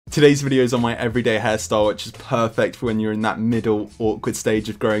Today's video is on my everyday hairstyle, which is perfect for when you're in that middle awkward stage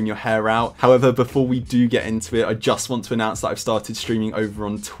of growing your hair out. However, before we do get into it, I just want to announce that I've started streaming over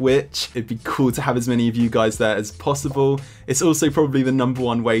on Twitch. It'd be cool to have as many of you guys there as possible. It's also probably the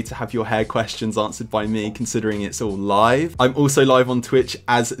 #1 way to have your hair questions answered by me, considering it's all live. I'm also live on Twitch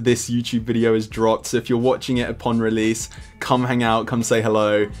as this YouTube video is dropped, so if you're watching it upon release, come hang out, come say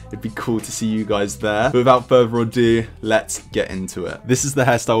hello. It'd be cool to see you guys there. But without further ado, let's get into it. This is the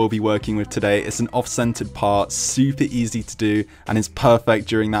hairstyle we'll be working with today. It's an off-centered part, super easy to do, and is perfect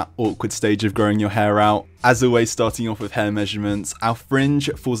during that awkward stage of growing your hair out. As always, starting off with hair measurements, our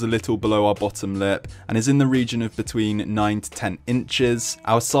fringe falls a little below our bottom lip and is in the region of between 9 to 10 inches.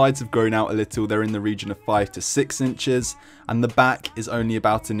 Our sides have grown out a little, they're in the region of 5 to 6 inches, and the back is only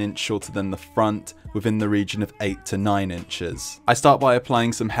about an inch shorter than the front, within the region of 8 to 9 inches. I start by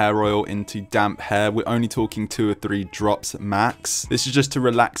applying some hair oil into damp hair. We're only talking 2 or 3 drops max. This is just to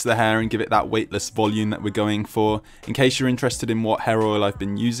relax the hair and give it that weightless volume that we're going for. In case you're interested in what hair oil I've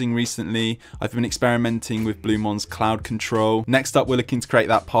been using recently, I've been experimenting with Blue Mon's Cloud Control. Next up, we're looking to create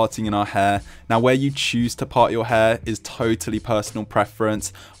that parting in our hair. Now, where you choose to part your hair is totally personal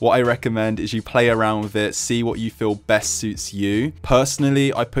preference. What I recommend is you play around with it, see what you feel best suits you.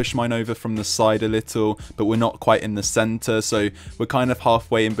 Personally, I push mine over from the side a little, but we're not quite in the center, so we're kind of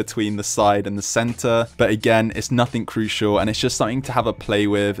halfway in between the side and the center. But again, it's nothing crucial and it's just something to have a play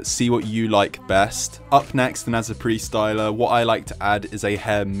with, see what you like best. Up next, and as a pre-styler, what I like to add is a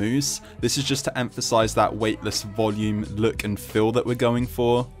hair mousse. This is just to emphasize that weightless volume, look and feel that we're going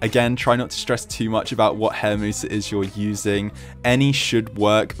for. Again, try not to stress too much about what hair mousse it is you're using. Any should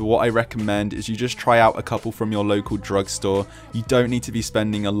work, but what I recommend is you just try out a couple from your local drugstore. You don't need to be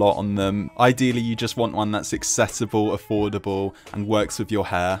spending a lot on them. Ideally, you just want one that's accessible, affordable, and works with your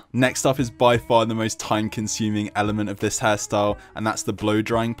hair. Next up is by far the most time-consuming element of this hairstyle, and that's the blow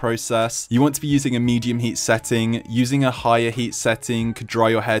drying process. You want to be using a medium heat setting. Using a higher heat setting could dry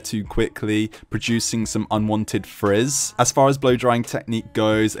your hair too quickly, producing some unwanted frizz. As far as blow drying technique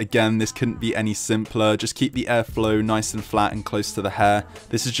goes, again, this couldn't be any simpler. Just keep the airflow nice and flat and close to the hair.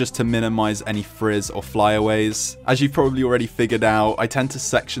 This is just to minimize any frizz or flyaways. As you've probably already figured out, I tend to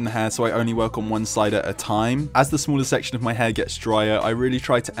section the hair, so I only work on one side at a time. As the smaller section of my hair gets drier, I really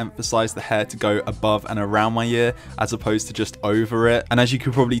try to emphasize the hair to go above and around my ear as opposed to just over it. And as you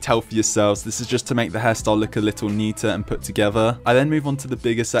can probably tell for yourselves, this is just to make the hairstyle look a little neater and put together. I then move on to the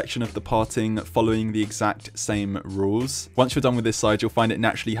bigger section of the parting, following the exact same rules. Once you're done with this side, you'll find it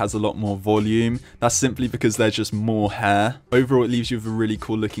naturally has a lot more volume. That's simply because there's just more hair. Overall, it leaves you with a really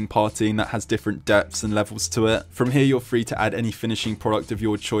cool looking parting that has different depths and levels to it. From here, you're free to add any finishing product of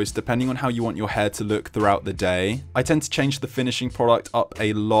your choice depending on how you want your hair to look throughout the day. I tend to change the finishing product up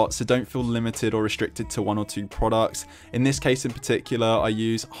a lot, so don't feel limited or restricted to 1 or 2 products. In this case in particular, I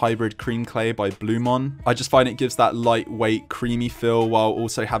use Hybrid Cream Clay by Blue Mon. I just find it gives that lightweight, creamy feel while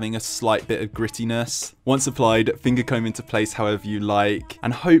also having a slight bit of grittiness. Once applied, finger comb into place however you like,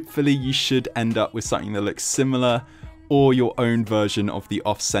 and hopefully you should end up with something that looks similar or your own version of the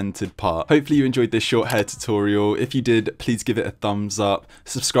off-centered part. Hopefully you enjoyed this short hair tutorial. If you did, please give it a thumbs up.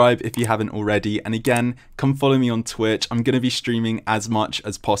 Subscribe if you haven't already. And again, come follow me on Twitch. I'm going to be streaming as much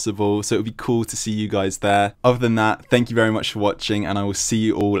as possible, so it would be cool to see you guys there. Other than that, thank you very much for watching, and I will see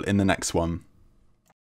you all in the next one.